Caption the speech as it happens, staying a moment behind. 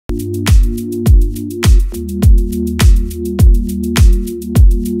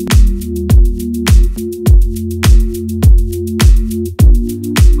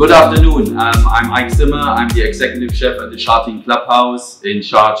Good afternoon. I'm Eyck. I'm the executive chef at the Charting Clubhouse in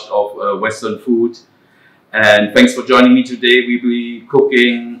charge of Western food. And thanks for joining me today. We'll be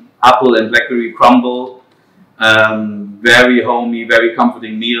cooking apple and blackberry crumble. Very homey, very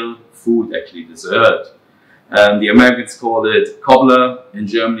comforting meal. Food, actually dessert. The Americans call it cobbler. In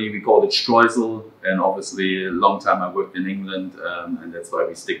Germany we call it streusel. And obviously a long time I worked in England and that's why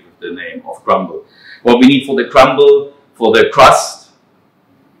we stick with the name of crumble. What we need for the crumble, for the crust,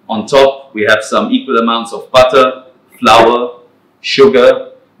 on top we have some equal amounts of butter, flour, sugar,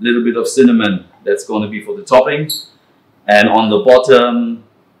 a little bit of cinnamon. That's going to be for the topping. And on the bottom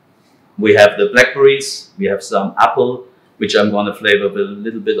we have the blackberries, we have some apple, which I'm going to flavor with a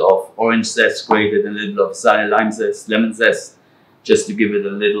little bit of orange zest grated and a little bit of lime zest, lemon zest, just to give it a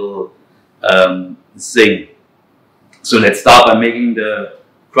little zing. So let's start by making the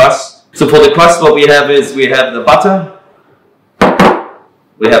crust. So for the crust what we have is we have the butter,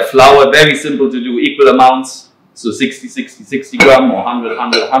 we have flour, very simple to do, equal amounts. So 60 gram or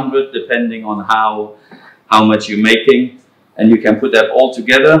 100, depending on how much you're making. And you can put that all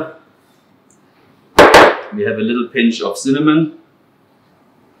together. We have a little pinch of cinnamon,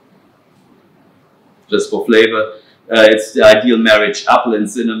 just for flavor. It's the ideal marriage. Apple and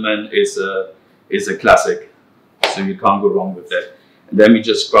cinnamon is a classic, so you can't go wrong with that. And then we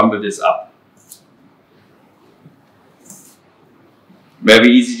just crumble this up.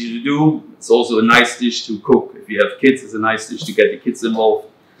 Very easy to do. It's also a nice dish to cook. If you have kids, it's a nice dish to get the kids involved,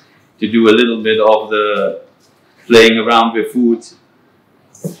 to do a little bit of the playing around with food.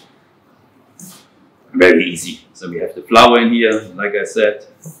 Very easy. So we have the flour in here, like I said,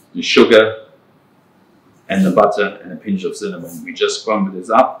 the sugar and the butter and a pinch of cinnamon. We just crumble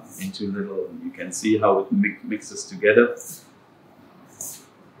this up into little, you can see how it mixes together.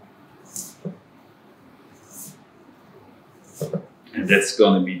 And that's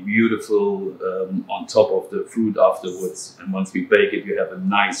going to be beautiful on top of the fruit afterwards. And once we bake it, you have a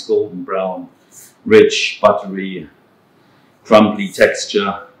nice golden brown, rich, buttery, crumbly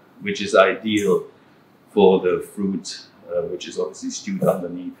texture, which is ideal for the fruit, which is obviously stewed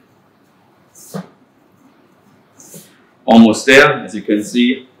underneath. Almost there, as you can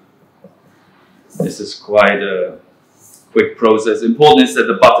see. This is quite a quick process. Important is that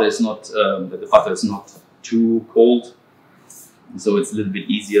the butter is not too cold, so it's a little bit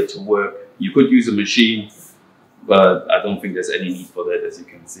easier to work. You could use a machine, but I don't think there's any need for that, as you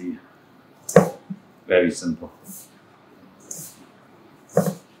can see. Very simple.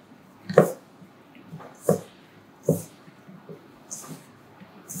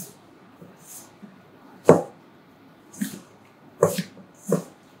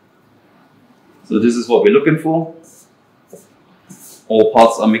 So this is what we're looking for. All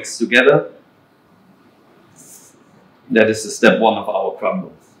parts are mixed together. That is the step one of our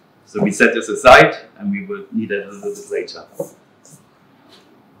crumble. So we set this aside and we will need it a little bit later.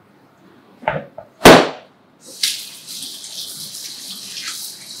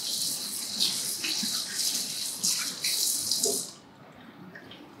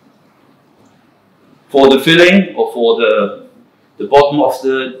 For the filling, or for the bottom of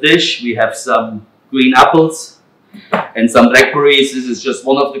the dish, we have some green apples and some blackberries. This is just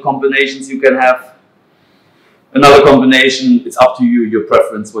one of the combinations you can have. Another combination, it's up to you, your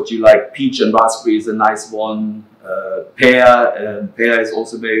preference, what you like. Peach and raspberry is a nice one. Pear is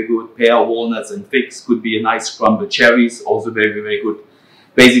also very good. Pear, walnuts and figs could be a nice crumble. Cherries, also very, very good.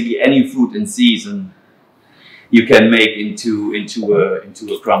 Basically any fruit in season you can make into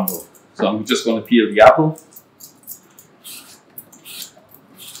a crumble. So I'm just going to peel the apple.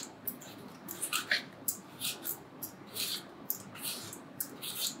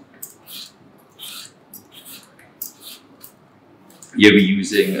 Here we're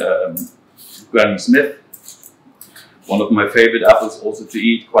using Granny Smith, one of my favorite apples also to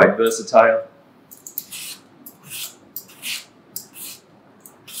eat, quite versatile.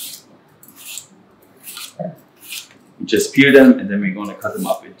 We just peel them and then we're going to cut them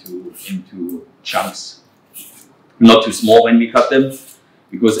up into chunks. Not too small when we cut them,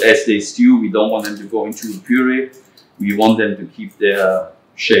 because as they stew we don't want them to go into a puree. We want them to keep their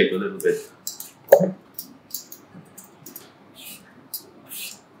shape a little bit.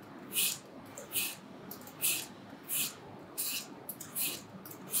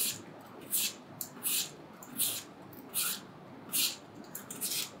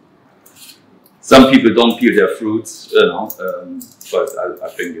 Some people don't peel their fruits, but I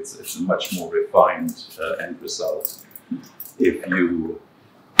think it's a much more refined end result if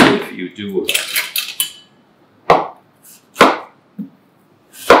you do.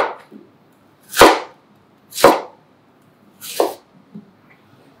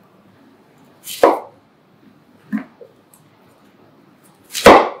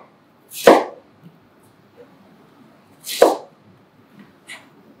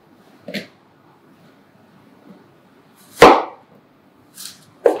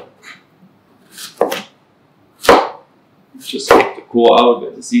 just take the core out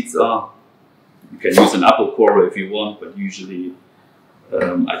where the seeds are. You can use an apple core if you want, but usually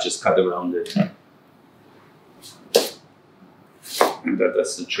I just cut around it. And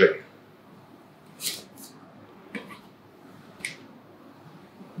that's the trick.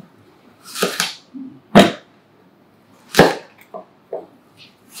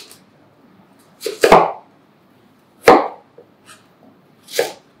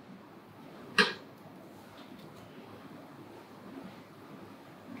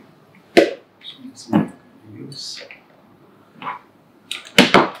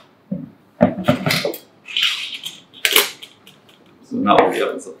 So now all the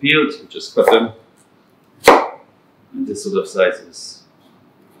apples are peeled, we just cut them, and this sort of size is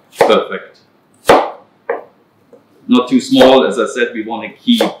perfect. Not too small, as I said, we want to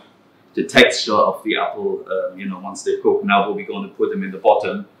keep the texture of the apple, you know, once they cook. Now we're going to put them in the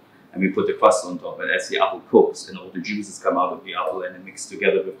bottom, and we put the crust on top, and as the apple cooks and all the juices come out of the apple and it mixes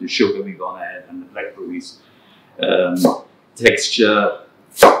together with the sugar we're going to add and the blackberries, texture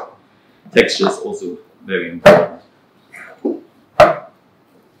is also very important.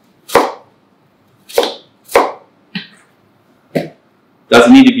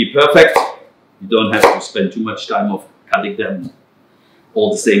 Doesn't need to be perfect. You don't have to spend too much time of cutting them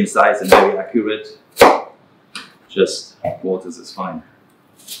all the same size and very accurate. Just quarters is fine.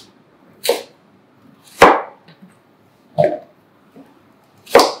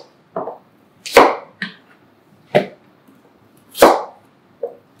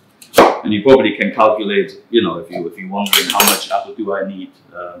 And you probably can calculate, you know, if you're wondering how much apple do I need.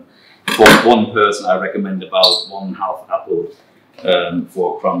 For one person, I recommend about 1/2 apple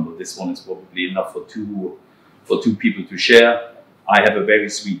for a crumble. This one is probably enough for two people to share. I have a very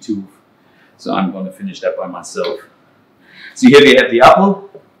sweet tooth, so I'm going to finish that by myself. So here we have the apple.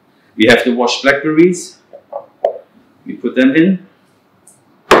 We have the washed blackberries. We put them in.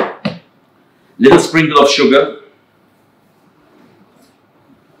 Little sprinkle of sugar.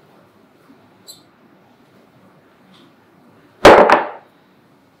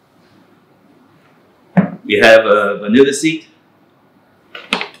 We have a vanilla seed,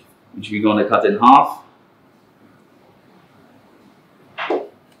 which we're going to cut in half.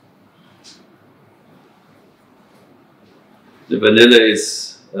 The vanilla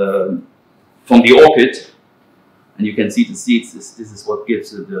is from the orchid, and you can see the seeds. This is what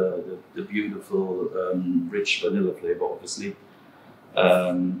gives it the beautiful, rich vanilla flavor, obviously.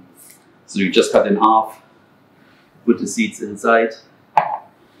 So you just cut in half, put the seeds inside,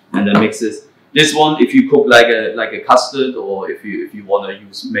 and then mix this. This one, if you cook like a custard, or if you want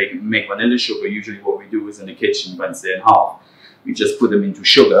to make vanilla sugar, usually what we do is in the kitchen when they're in half, we just put them into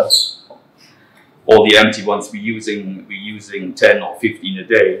sugar. All the empty ones we're using 10 or 15 a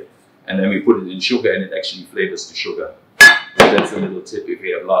day, and then we put it in sugar, and it actually flavors the sugar. So that's a little tip if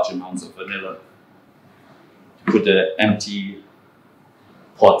we have large amounts of vanilla. Put the empty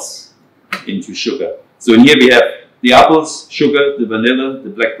pots into sugar. So in here we have the apples, sugar, the vanilla,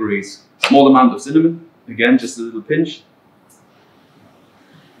 the blackberries, small amount of cinnamon, again just a little pinch.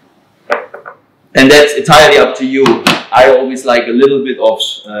 And that's entirely up to you. I always like a little bit of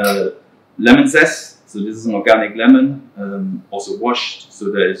lemon zest. So this is an organic lemon, also washed,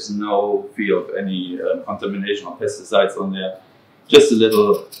 so there is no fear of any contamination or pesticides on there. Just a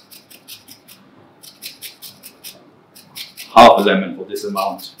little, half a lemon for this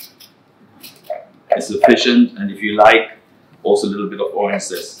amount is sufficient. And if you like, also a little bit of orange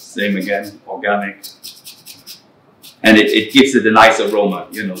zest. Same again, organic. And it gives it a nice aroma.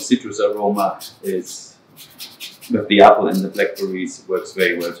 You know, citrus aroma is, with the apple and the blackberries, works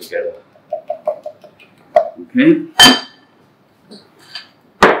very well together. Okay.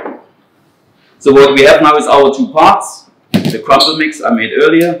 So what we have now is our two parts. The crumble mix I made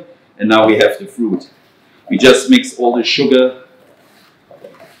earlier, and now we have the fruit. We just mix all the sugar,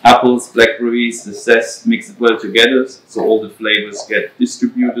 apples, blackberries, the zest, mix it well together so all the flavors get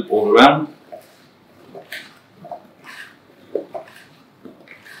distributed all around.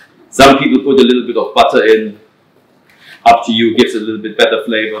 Some people put a little bit of butter in. Up to you, gives a little bit better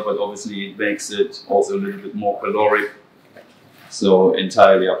flavor, but obviously it makes it also a little bit more caloric. So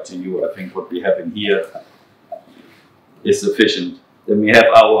entirely up to you. I think what we have in here is sufficient. Then we have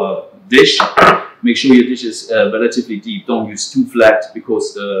our dish. Make sure your dish is relatively deep. Don't use too flat,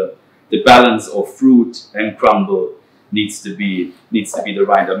 because the balance of fruit and crumble needs to be the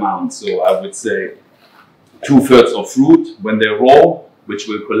right amount. So I would say 2/3 of fruit when they're raw, which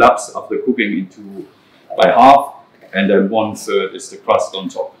will collapse after cooking into by half. And then 1/3 is the crust on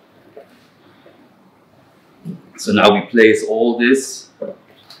top. So now we place all this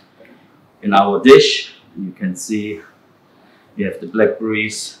in our dish. You can see You have the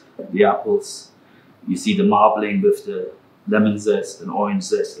blackberries, the apples. You see the marbling with the lemon zest and orange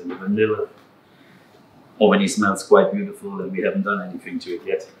zest and the vanilla. Already smells quite beautiful, and we haven't done anything to it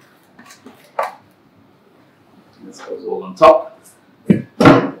yet. This goes all on top.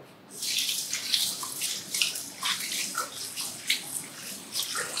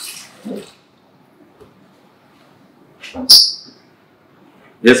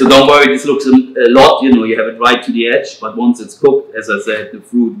 Yeah, so don't worry, this looks a lot, you know, you have it right to the edge, but once it's cooked, as I said, the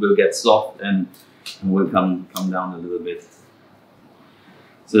fruit will get soft and will come down a little bit.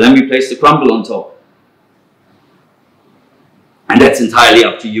 So then we place the crumble on top. And that's entirely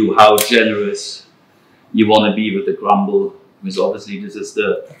up to you how generous you want to be with the crumble, because obviously this is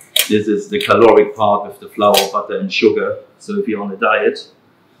the caloric part with the flour, butter and sugar. So if you're on a diet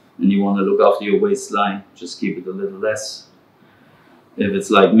and you want to look after your waistline, just keep it a little less. If it's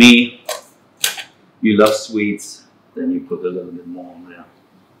like me, you love sweets, then you put a little bit more on there.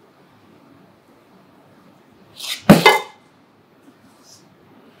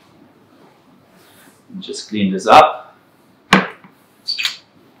 And just clean this up.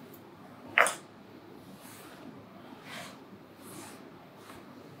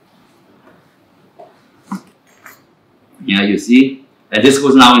 Yeah, you see. And this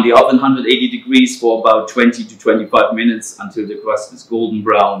goes now in the oven, 180 degrees for about 20 to 25 minutes until the crust is golden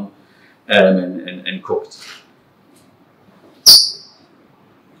brown and cooked.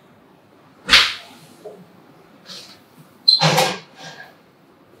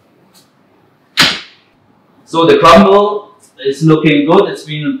 So the crumble is looking good. It's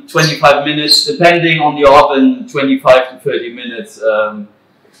been 25 minutes, depending on the oven, 25 to 30 minutes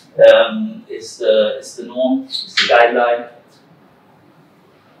is the norm, is the guideline.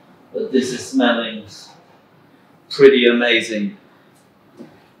 But this is smelling pretty amazing.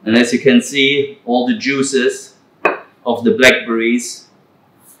 And as you can see, all the juices of the blackberries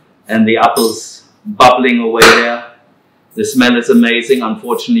and the apples bubbling away there. The smell is amazing.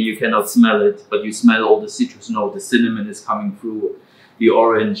 Unfortunately, you cannot smell it, but you smell all the citrus note. The cinnamon is coming through, the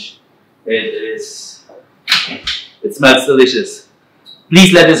orange. It smells delicious.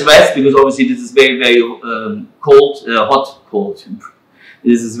 Please let this rest, because obviously this is very, very cold.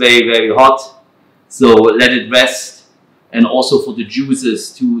 This is very, very hot, so let it rest, and also for the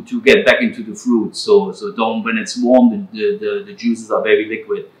juices to get back into the fruit. So don't, when it's warm, the juices are very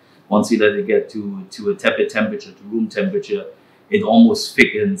liquid. Once you let it get to a tepid temperature, to room temperature, it almost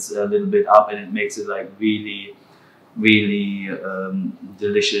thickens a little bit up, and it makes it like really, really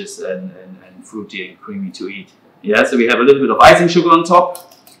delicious and fruity and creamy to eat. Yeah, so we have a little bit of icing sugar on top.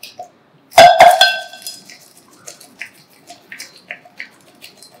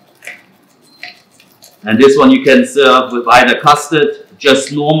 And this one you can serve with either custard,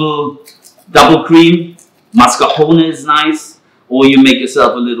 just normal double cream, mascarpone is nice, or you make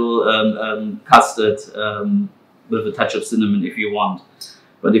yourself a little custard with a touch of cinnamon if you want.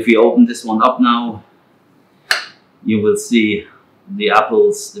 But if you open this one up now, you will see the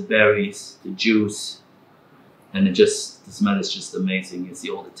apples, the berries, the juice, and the smell is just amazing. You see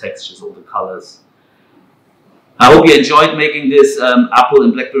all the textures, all the colors. I hope you enjoyed making this apple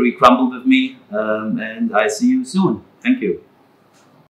and blackberry crumble with me, and I see you soon. Thank you.